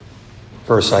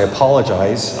First, I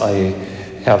apologize. I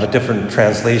have a different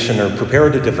translation, or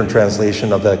prepared a different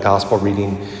translation of the gospel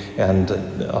reading, and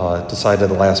decided at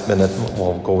the last minute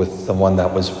we'll go with the one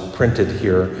that was printed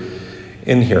here.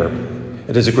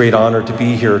 It is a great honor to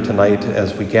be here tonight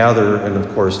as we gather, and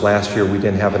of course last year we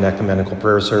didn't have an ecumenical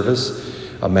prayer service.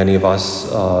 Many of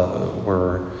us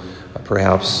were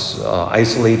perhaps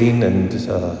isolating and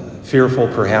fearful,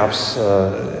 perhaps.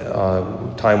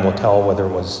 Time will tell whether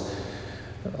it was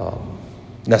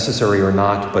necessary or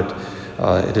not, but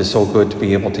it is so good to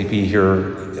be able to be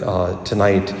here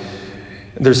tonight.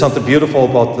 There's something beautiful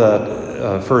about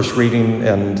the first reading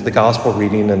and the gospel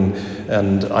reading,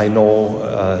 and I know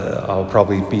I'll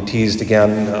probably be teased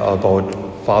again about,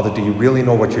 Father, do you really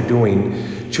know what you're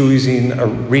doing, choosing a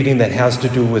reading that has to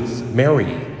do with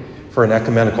Mary for an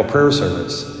ecumenical prayer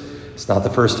service? It's not the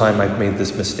first time I've made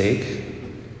this mistake,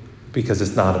 because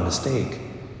it's not a mistake.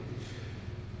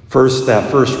 First, that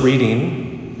first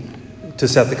reading, to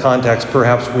set the context,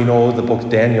 perhaps we know the book of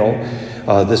Daniel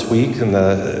this week in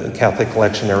the Catholic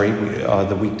lectionary,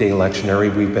 the weekday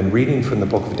lectionary. We've been reading from the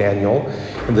book of Daniel,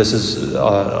 and this is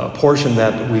a portion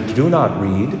that we do not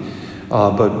read,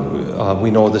 but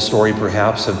we know the story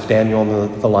perhaps of Daniel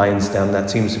in the lion's den. That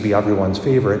seems to be everyone's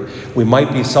favorite. We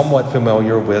might be somewhat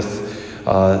familiar with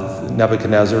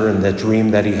Nebuchadnezzar and the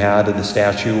dream that he had of the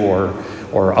statue,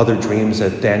 or other dreams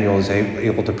that Daniel is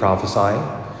able to prophesy.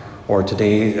 Or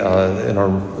today in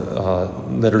our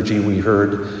liturgy we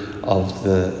heard of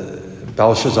the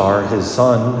Belshazzar, his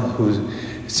son, who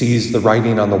sees the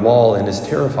writing on the wall and is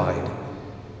terrified.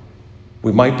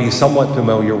 We might be somewhat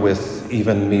familiar with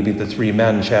even maybe the three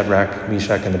men, Shadrach,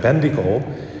 Meshach, and Abednego,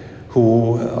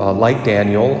 who, like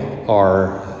Daniel,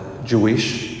 are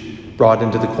Jewish, brought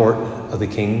into the court of the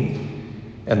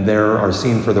king, and there are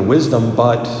seen for their wisdom,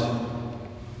 but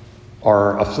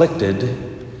are afflicted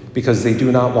because they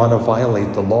do not want to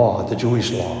violate the law, the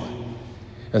Jewish law.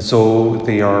 And so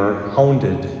they are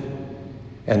hounded,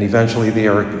 and eventually they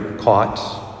are caught,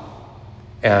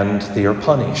 and they are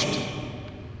punished.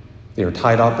 They are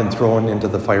tied up and thrown into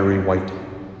the fiery white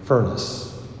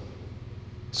furnace,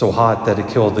 so hot that it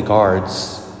killed the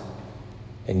guards,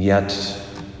 and yet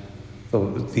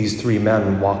these three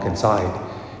men walk inside.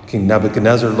 King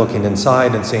Nebuchadnezzar looking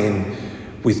inside and saying,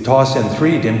 "We tossed in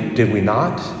three, did we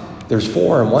not? There's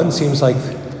four, and one seems like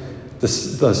the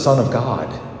Son of God,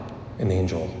 an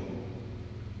angel."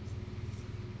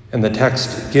 And the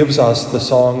text gives us the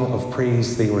song of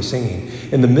praise they were singing.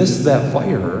 In the midst of that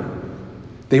fire,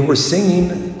 they were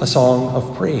singing a song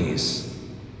of praise.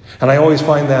 And I always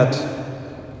find that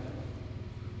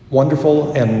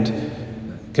wonderful and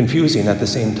confusing at the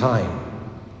same time.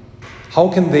 How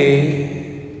can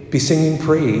they be singing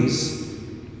praise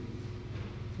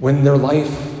when their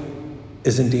life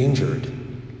is endangered?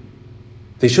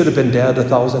 They should have been dead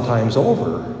 1,000 times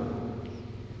over,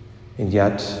 and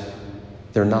yet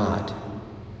they're not.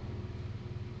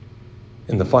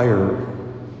 In the fire,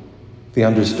 they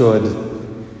understood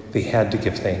they had to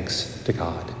give thanks to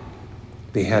God.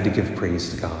 They had to give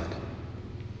praise to God.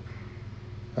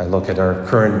 I look at our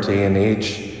current day and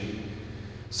age.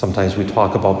 Sometimes we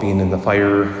talk about being in the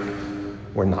fire.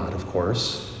 We're not, of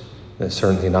course.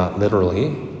 Certainly not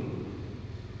literally.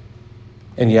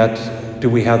 And yet, do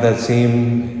we have that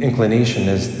same inclination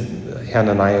as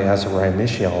Hananiah, Azariah,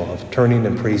 Mishael of turning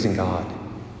and praising God?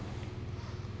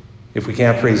 If we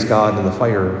can't praise God in the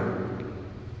fire,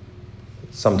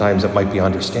 sometimes it might be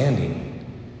understanding,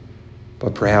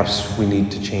 but perhaps we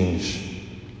need to change.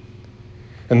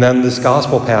 And then this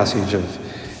gospel passage of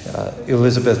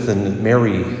Elizabeth and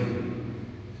Mary,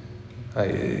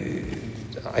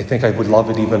 I think I would love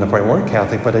it even if I weren't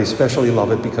Catholic, but I especially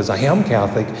love it because I am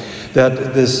Catholic,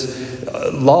 that this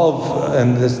love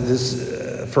and this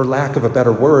for lack of a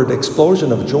better word,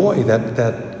 explosion of joy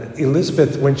that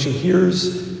Elizabeth, when she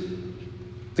hears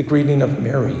the greeting of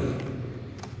Mary,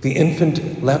 the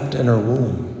infant leapt in her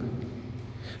womb,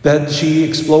 that she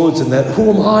explodes in that, "Who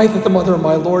am I that the mother of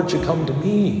my Lord should come to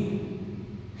me?"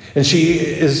 And she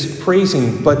is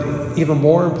praising, but even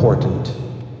more important,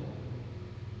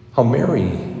 how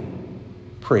Mary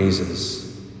praises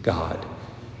God.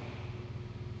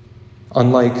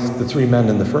 Unlike the three men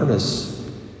in the furnace,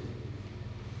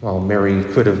 well, Mary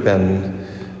could have been,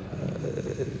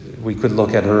 we could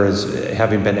look at her as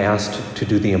having been asked to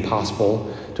do the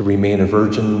impossible, to remain a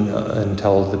virgin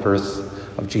until the birth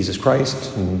of Jesus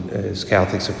Christ. And as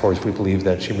Catholics, of course, we believe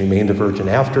that she remained a virgin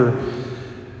after.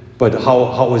 But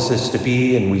how is this to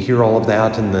be? And we hear all of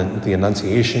that in the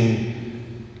Annunciation.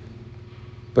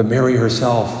 But Mary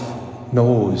herself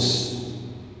knows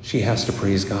she has to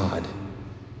praise God.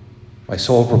 My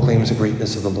soul proclaims the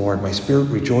greatness of the Lord. My spirit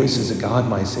rejoices in God,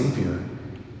 my Savior.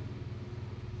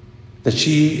 That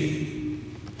she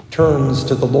turns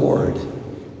to the Lord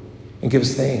and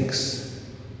gives thanks.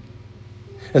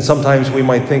 And sometimes we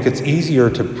might think it's easier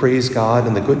to praise God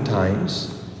in the good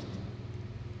times.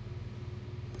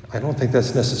 I don't think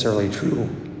that's necessarily true.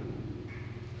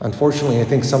 Unfortunately, I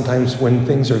think sometimes when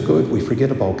things are good, we forget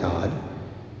about God.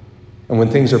 And when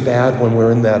things are bad, when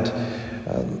we're in that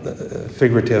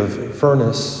figurative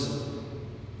furnace,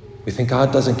 we think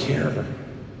God doesn't care.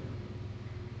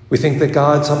 We think that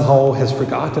God somehow has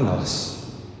forgotten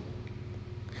us.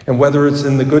 And whether it's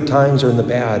in the good times or in the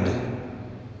bad,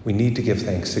 we need to give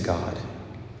thanks to God.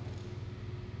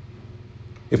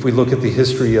 If we look at the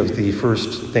history of the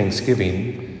first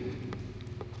Thanksgiving,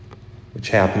 which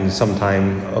happened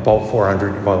sometime about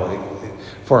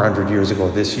 400 years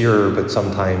ago this year, but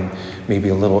sometime maybe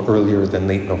a little earlier than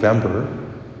late November,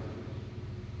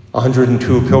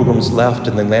 102 pilgrims left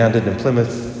and they landed in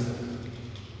Plymouth.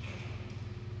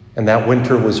 And that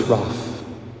winter was rough.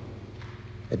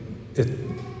 It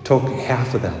took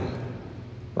half of them,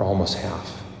 or almost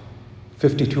half.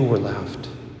 52 were left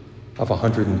of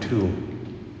 102.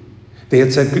 They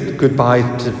had said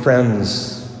goodbye to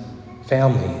friends,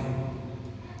 family.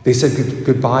 They said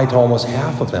goodbye to almost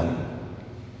half of them.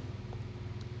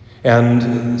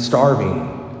 And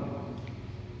starving.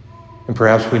 And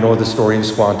perhaps we know the story of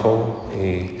Squanto,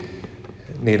 a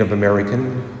Native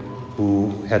American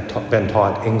who had been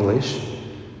taught English.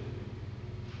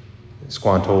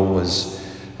 Squanto was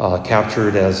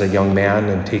captured as a young man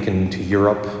and taken to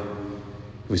Europe.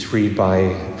 He was freed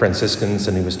by Franciscans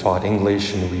and he was taught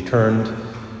English, and he returned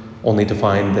only to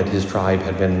find that his tribe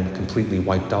had been completely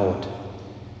wiped out,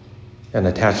 and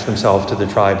attached himself to the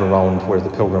tribe around where the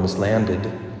pilgrims landed.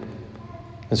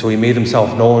 And so he made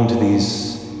himself known to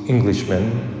these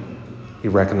Englishmen. He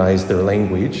recognized their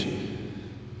language.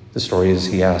 The story is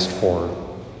he asked for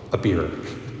a beer.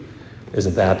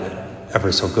 Isn't that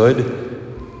ever so good?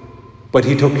 But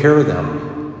he took care of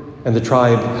them, and the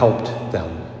tribe helped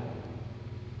them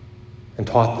and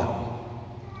taught them.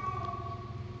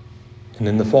 And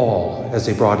in the fall, as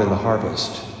they brought in the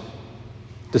harvest,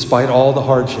 despite all the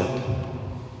hardship,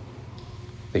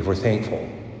 they were thankful,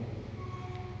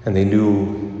 and they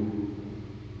knew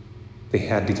they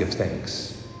had to give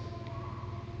thanks.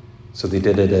 So they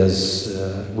did it as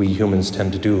we humans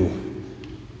tend to do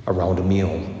around a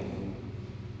meal.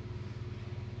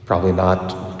 Probably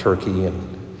not turkey,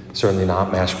 and certainly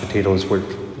not mashed potatoes,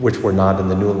 which were not in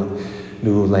the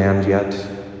new land yet.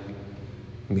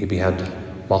 Maybe had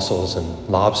mussels and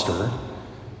lobster.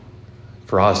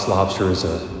 For us, lobster is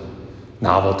a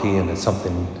novelty and it's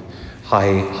something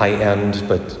high end,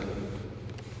 but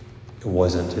it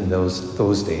wasn't in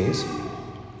those days.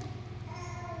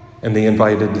 And they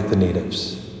invited the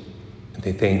natives, and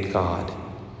they thanked God.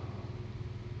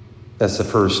 That's the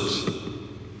first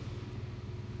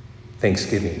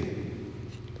Thanksgiving.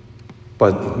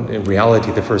 But in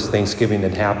reality, the first Thanksgiving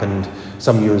had happened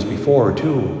some years before,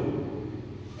 too,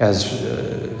 as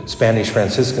Spanish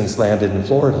Franciscans landed in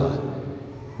Florida.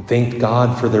 Thanked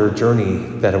God for their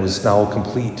journey, that it was now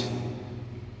complete,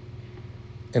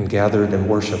 and gathered and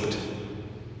worshiped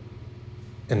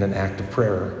in an act of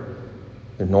prayer.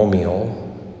 There's no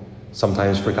meal,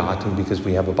 sometimes forgotten because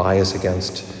we have a bias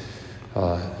against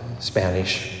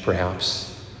Spanish,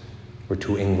 perhaps. We're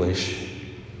too English,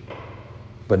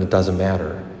 but it doesn't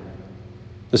matter.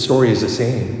 The story is the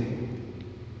same.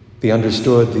 They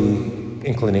understood the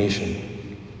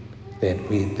inclination that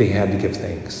they had to give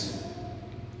thanks.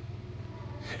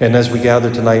 And as we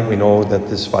gather tonight, we know that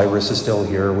this virus is still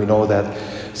here. We know that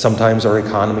sometimes our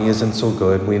economy isn't so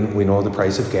good. We know the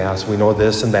price of gas. We know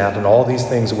this and that and all these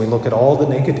things, and we look at all the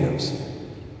negatives.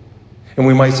 And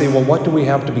we might say, well, what do we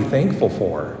have to be thankful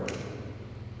for?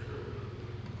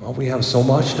 Well, we have so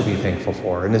much to be thankful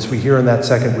for. And as we hear in that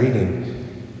second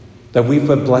reading, that we've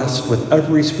been blessed with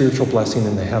every spiritual blessing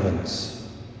in the heavens.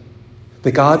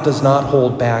 That God does not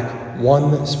hold back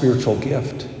one spiritual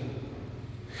gift.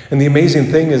 And the amazing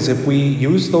thing is, if we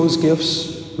use those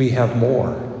gifts, we have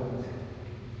more.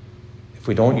 If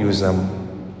we don't use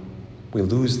them, we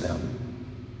lose them.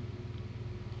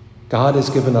 God has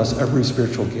given us every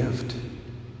spiritual gift,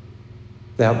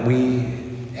 that we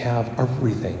have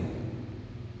everything.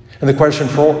 And the question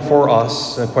for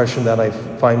us, a question that I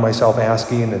find myself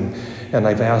asking, and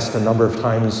I've asked a number of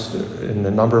times in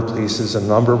a number of places, in a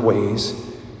number of ways,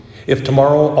 if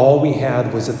tomorrow all we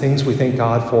had was the things we thank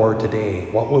God for today,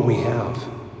 what would we have?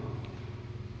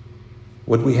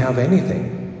 Would we have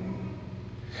anything?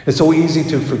 It's so easy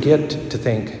to forget to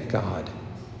thank God.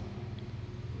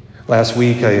 Last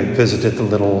week I visited the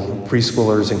little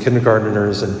preschoolers and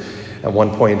kindergartners, and at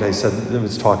one point I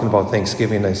was talking about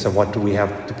Thanksgiving. I said, what do we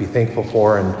have to be thankful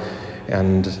for?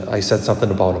 And I said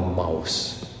something about a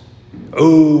mouse.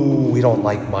 Oh, we don't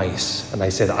like mice. And I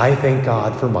said, I thank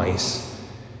God for mice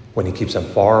when he keeps them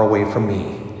far away from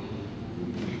me.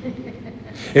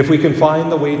 If we can find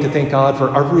the way to thank God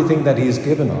for everything that he's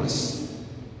given us,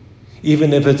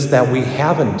 even if it's that we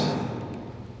haven't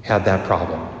had that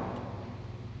problem,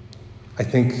 I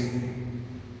think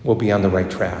we'll be on the right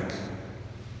track.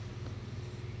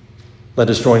 Let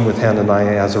us join with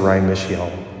Hananiah, Azariah,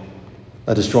 Mishael.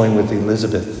 Let us join with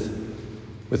Elizabeth,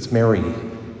 with Mary,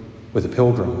 with the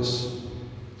pilgrims,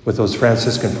 with those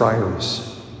Franciscan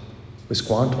friars, with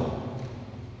Squanto,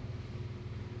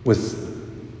 with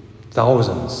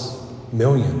thousands,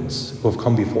 millions who have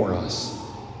come before us.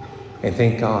 And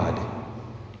thank God,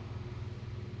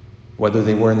 whether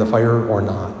they were in the fire or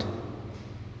not,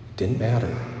 it didn't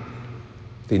matter.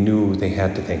 They knew they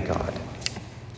had to thank God.